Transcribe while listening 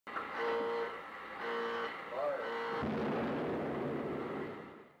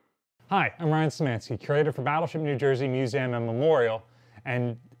Hi, I'm Ryan Szymanski, curator for Battleship New Jersey Museum and Memorial,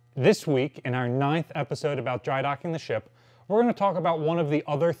 and this week, in our 9th episode about dry docking the ship, we're going to talk about one of the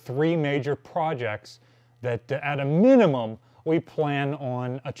other 3 major projects that, at a minimum, we plan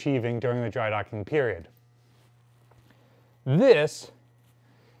on achieving during the dry docking period. This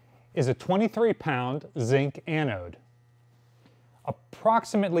is a 23-pound zinc anode.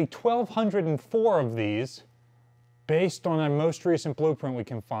 Approximately 1,204 of these, based on our most recent blueprint we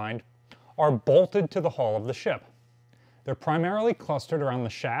can find, are bolted to the hull of the ship. They're primarily clustered around the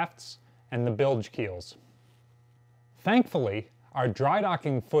shafts and the bilge keels. Thankfully, our dry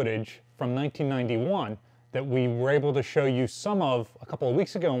docking footage from 1991 that we were able to show you some of a couple of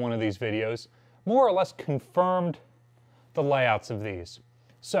weeks ago in one of these videos more or less confirmed the layouts of these.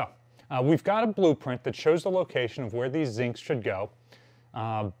 So, we've got a blueprint that shows the location of where these zincs should go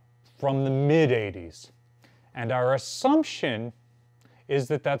from the mid-80s. And our assumption is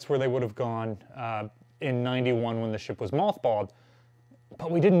that that's where they would have gone in 91 when the ship was mothballed,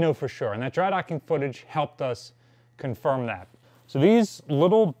 but we didn't know for sure, and that dry docking footage helped us confirm that. So these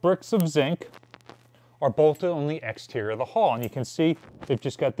little bricks of zinc are bolted on the exterior of the hull, and you can see they've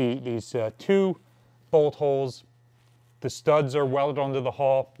just got these 2 bolt holes. The studs are welded onto the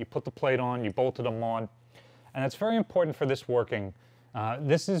hull, you put the plate on, you bolted them on, and that's very important for this working.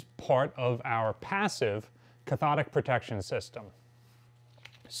 This is part of our passive cathodic protection system.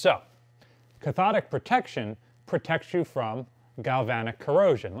 So, cathodic protection protects you from galvanic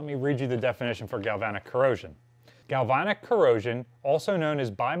corrosion. Let me read you the definition for galvanic corrosion. Galvanic corrosion, also known as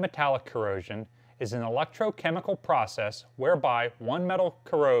bimetallic corrosion, is an electrochemical process whereby one metal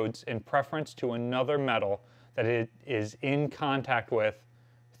corrodes in preference to another metal that it is in contact with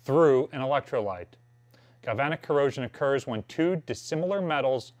through an electrolyte. Galvanic corrosion occurs when 2 dissimilar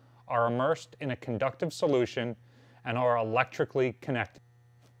metals are immersed in a conductive solution and are electrically connected.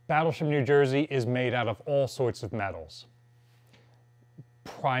 Battleship New Jersey is made out of all sorts of metals.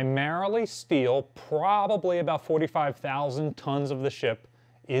 Primarily steel, probably about 45,000 tons of the ship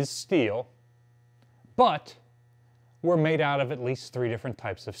is steel, but we're made out of at least 3 different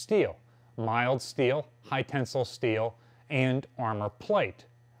types of steel. Mild steel, high tensile steel, and armor plate,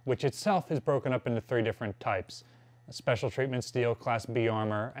 which itself is broken up into 3 different types. Special treatment steel, Class B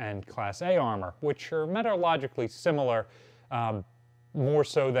armor, and Class A armor, which are metallurgically similar, more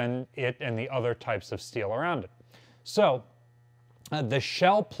so than it and the other types of steel around it. So, the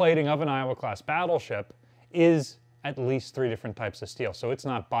shell plating of an Iowa-class battleship is at least 3 different types of steel. So it's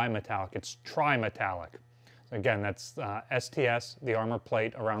not bimetallic, it's trimetallic. So again, that's STS, the armor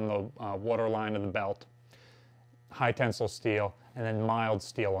plate around the waterline of the belt, high tensile steel, and then mild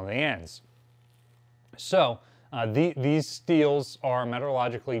steel on the ends. So, these steels are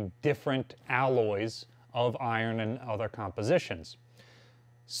metallurgically different alloys of iron and other compositions.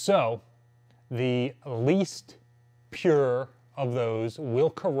 So, the least pure of those will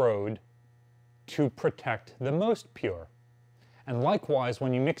corrode to protect the most pure. And likewise,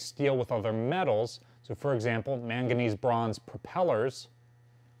 when you mix steel with other metals, so for example, manganese bronze propellers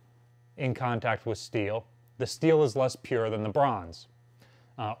in contact with steel, the steel is less pure than the bronze.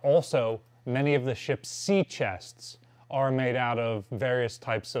 Also, many of the ship's sea chests are made out of various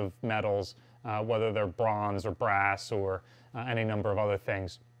types of metals, whether they're bronze or brass or any number of other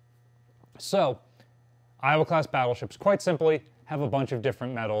things. So, Iowa-class battleships, quite simply, have a bunch of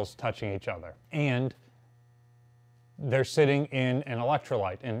different metals touching each other. And they're sitting in an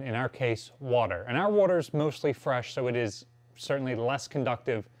electrolyte, in our case, water. And our water is mostly fresh, so it is certainly less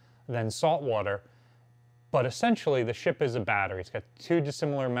conductive than salt water. But essentially, the ship is a battery. It's got 2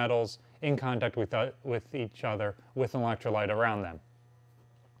 dissimilar metals in contact with each other with an electrolyte around them.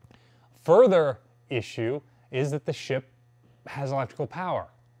 Further issue is that the ship has electrical power.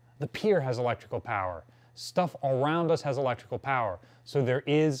 The pier has electrical power. Stuff around us has electrical power. So there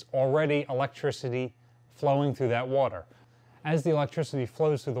is already electricity flowing through that water. As the electricity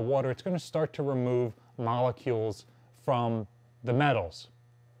flows through the water, it's going to start to remove molecules from the metals.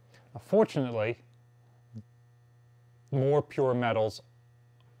 Fortunately, more pure metals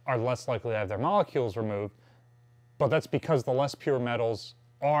are less likely to have their molecules removed, but that's because the less pure metals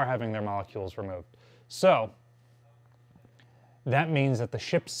are having their molecules removed. So, that means that the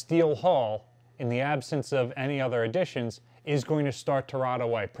ship's steel hull, in the absence of any other additions, is going to start to rot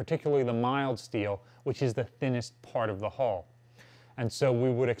away, particularly the mild steel, which is the thinnest part of the hull. And so we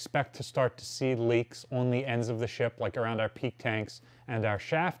would expect to start to see leaks on the ends of the ship, like around our peak tanks and our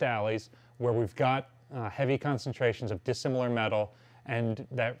shaft alleys, where we've got heavy concentrations of dissimilar metal and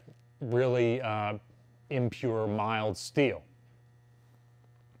that really impure mild steel.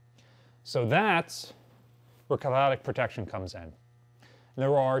 So that's where cathodic protection comes in.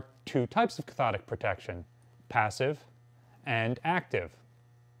 There are two types of cathodic protection, passive and active,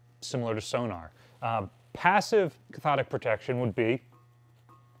 similar to sonar. Passive cathodic protection would be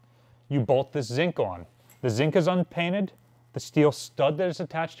you bolt this zinc on. The zinc is unpainted, the steel stud that is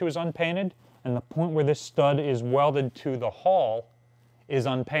attached to is unpainted, and the point where this stud is welded to the hull is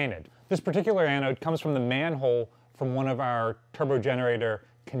unpainted. This particular anode comes from the manhole from one of our turbogenerator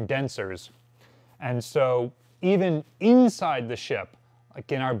condensers. And so even inside the ship,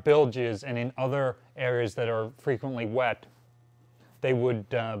 like in our bilges and in other areas that are frequently wet, they would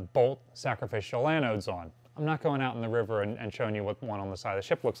bolt sacrificial anodes on. I'm not going out in the river and showing you what one on the side of the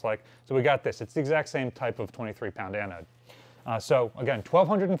ship looks like. So we got this. It's the exact same type of 23-pound anode. So again,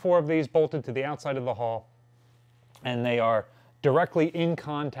 1,204 of these bolted to the outside of the hull, and they are directly in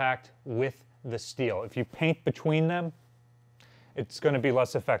contact with the steel. If you paint between them, it's going to be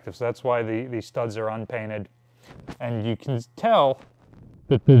less effective. So that's why the studs are unpainted. And you can tell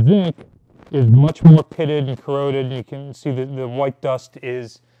that the zinc is much more pitted and corroded. You can see that the white dust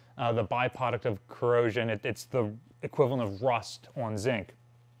is the byproduct of corrosion. It's the equivalent of rust on zinc.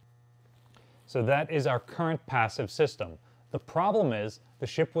 So that is our current passive system. The problem is the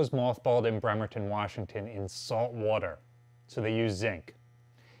ship was mothballed in Bremerton, Washington in salt water. So they use zinc.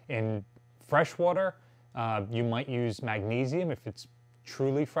 In fresh water, you might use magnesium if it's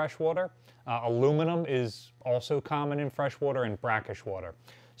truly fresh water. Aluminum is also common in fresh water and brackish water.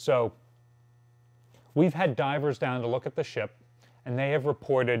 So we've had divers down to look at the ship, and they have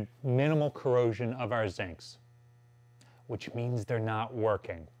reported minimal corrosion of our zincs, which means they're not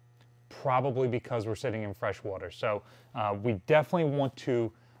working, probably because we're sitting in fresh water. So we definitely want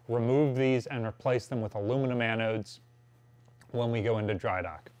to remove these and replace them with aluminum anodes when we go into dry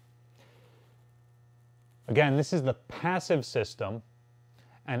dock. Again, this is the passive system,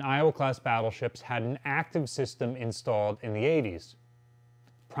 and Iowa-class battleships had an active system installed in the 80s,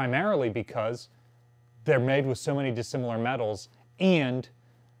 primarily because they're made with so many dissimilar metals, and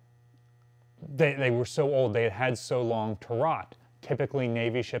they were so old, they had had so long to rot. Typically,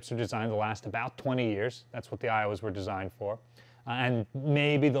 Navy ships are designed to last about 20 years. That's what the Iowas were designed for. And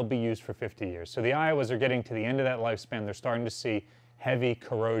maybe they'll be used for 50 years. So the Iowas are getting to the end of that lifespan. They're starting to see heavy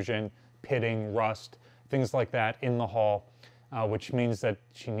corrosion, pitting, rust, things like that in the hull, which means that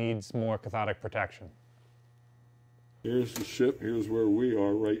she needs more cathodic protection. Here's the ship. Here's where we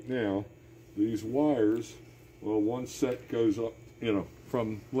are right now. These wires, well, one set goes up,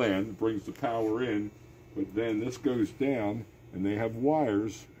 from land, brings the power in, but then this goes down, and they have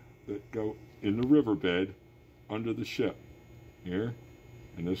wires that go in the riverbed under the ship here,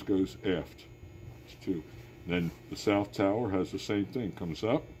 and this goes aft. It's two. Then the south tower has the same thing, comes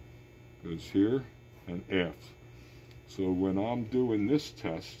up, goes here, and aft. So when I'm doing this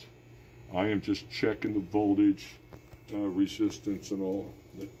test, I am just checking the voltage, resistance and all,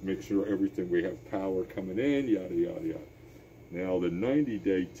 make sure everything, we have power coming in, yada, yada, yada. Now the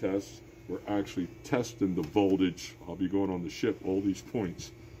 90-day test, we're actually testing the voltage. I'll be going on the ship, all these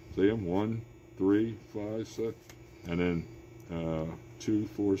points. See them, 1, 3, 5, 6, and then 2,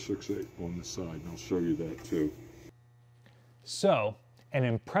 4, 6, 8 on the side. And I'll show you that too. So an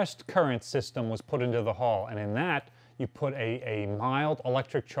impressed current system was put into the hull, and in that you put a mild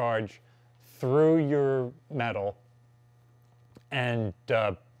electric charge through your metal, and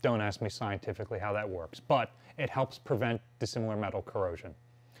don't ask me scientifically how that works, but it helps prevent dissimilar metal corrosion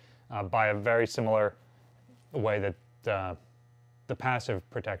by a very similar way that the passive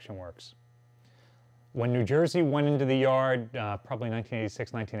protection works. When New Jersey went into the yard, probably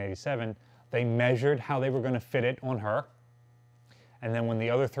 1986, 1987, they measured how they were going to fit it on her. And then when the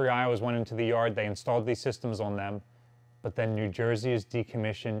other 3 Iowas went into the yard, they installed these systems on them. But then New Jersey is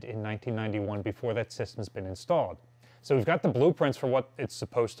decommissioned in 1991 before that system's been installed. So we've got the blueprints for what it's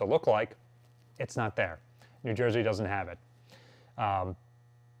supposed to look like. It's not there. New Jersey doesn't have it.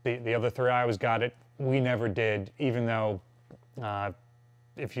 The other 3 Iowas got it. We never did, even though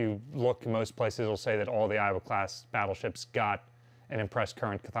if you look, most places will say that all the Iowa-class battleships got an impressed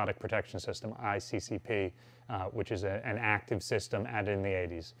current cathodic protection system, ICCP, which is an active system added in the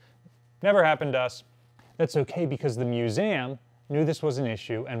 80s. Never happened to us. That's okay because the museum knew this was an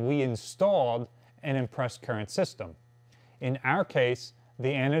issue, and we installed an impressed current system. In our case, the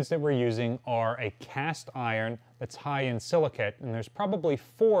anodes that we're using are a cast iron that's high in silicate, and there's probably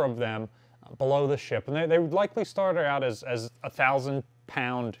 4 of them below the ship. And they would likely start out as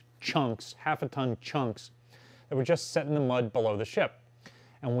 1,000-pound chunks, half-a-ton chunks, that were just set in the mud below the ship.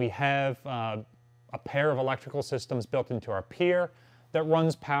 And we have a pair of electrical systems built into our pier that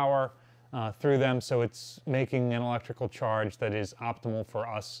runs power through them, so it's making an electrical charge that is optimal for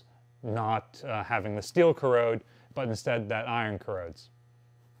us not having the steel corrode, but instead that iron corrodes.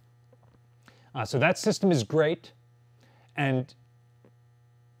 So that system is great, and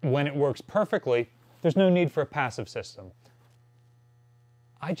when it works perfectly, there's no need for a passive system.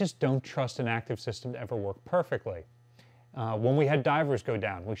 I just don't trust an active system to ever work perfectly. When we had divers go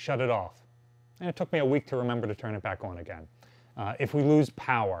down, we shut it off. And it took me a week to remember to turn it back on again. If we lose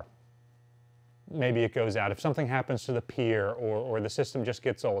power, maybe it goes out. If something happens to the pier or the system just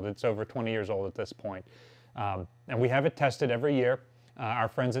gets old, it's over 20 years old at this point. And we have it tested every year. Our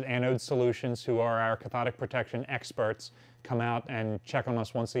friends at Anode Solutions, who are our cathodic protection experts, come out and check on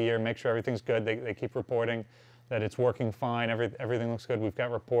us once a year, make sure everything's good. They keep reporting that it's working fine, everything looks good. We've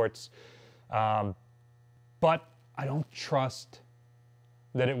got reports. But I don't trust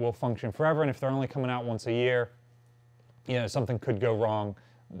that it will function forever, and if they're only coming out once a year, you know, something could go wrong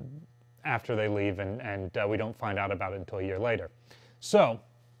after they leave, and we don't find out about it until a year later. So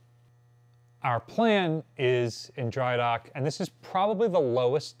our plan is in dry dock, and this is probably the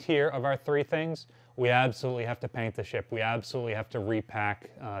lowest tier of our three things. We absolutely have to paint the ship. We absolutely have to repack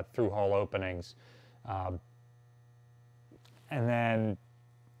through hull openings. And then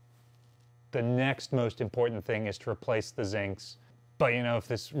the next most important thing is to replace the zincs. But you know, if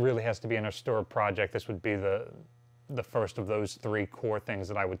this really has to be an restored project, this would be the first of those three core things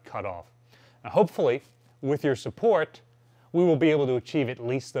that I would cut off. Now, hopefully, with your support, we will be able to achieve at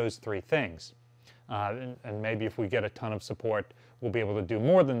least those three things. And maybe if we get a ton of support, we'll be able to do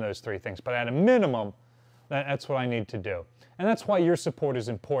more than those three things. But at a minimum, that's what I need to do. And that's why your support is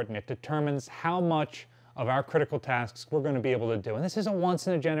important. It determines how much of our critical tasks we're going to be able to do. And this is a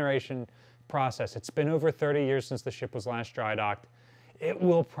once-in-a-generation process. It's been over 30 years since the ship was last dry docked. It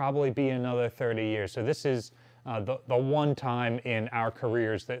will probably be another 30 years. So this is the one time in our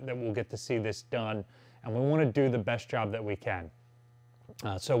careers that we'll get to see this done. And we want to do the best job that we can.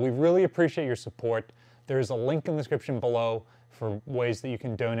 So we really appreciate your support. There's a link in the description below for ways that you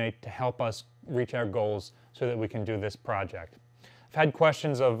can donate to help us reach our goals so that we can do this project. I've had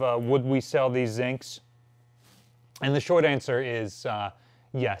questions of would we sell these zincs? And the short answer is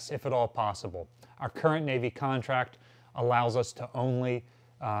yes, if at all possible. Our current Navy contract allows us to only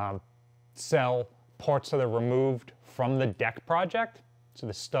sell parts that are removed from the deck project, so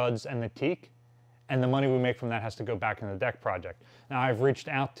the studs and the teak, and the money we make from that has to go back in the deck project. Now, I've reached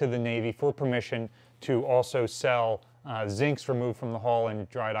out to the Navy for permission to also sell zincs removed from the hull in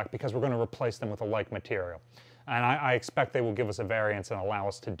dry dock because we're going to replace them with a like material. And I expect they will give us a variance and allow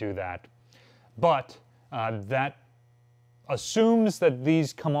us to do that. But that assumes that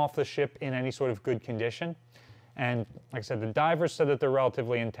these come off the ship in any sort of good condition. And like I said, the divers said that they're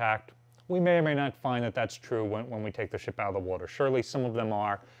relatively intact. We may or may not find that that's true when we take the ship out of the water. Surely some of them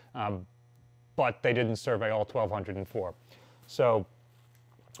are, but they didn't survey all 1,204. So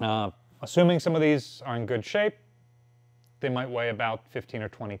assuming some of these are in good shape, they might weigh about 15 or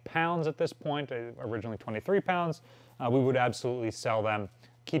 20 pounds at this point, originally 23 pounds. We would absolutely sell them.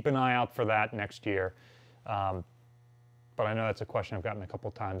 Keep an eye out for that next year. But I know that's a question I've gotten a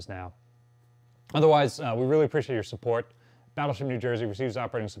couple times now. Otherwise, we really appreciate your support. Battleship New Jersey receives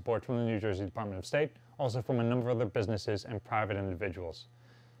operating support from the New Jersey Department of State, also from a number of other businesses and private individuals.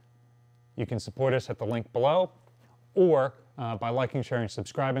 You can support us at the link below, or by liking, sharing,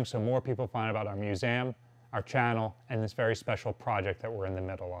 subscribing so more people find about our museum, our channel, and this very special project that we're in the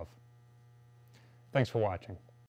middle of. Thanks for watching.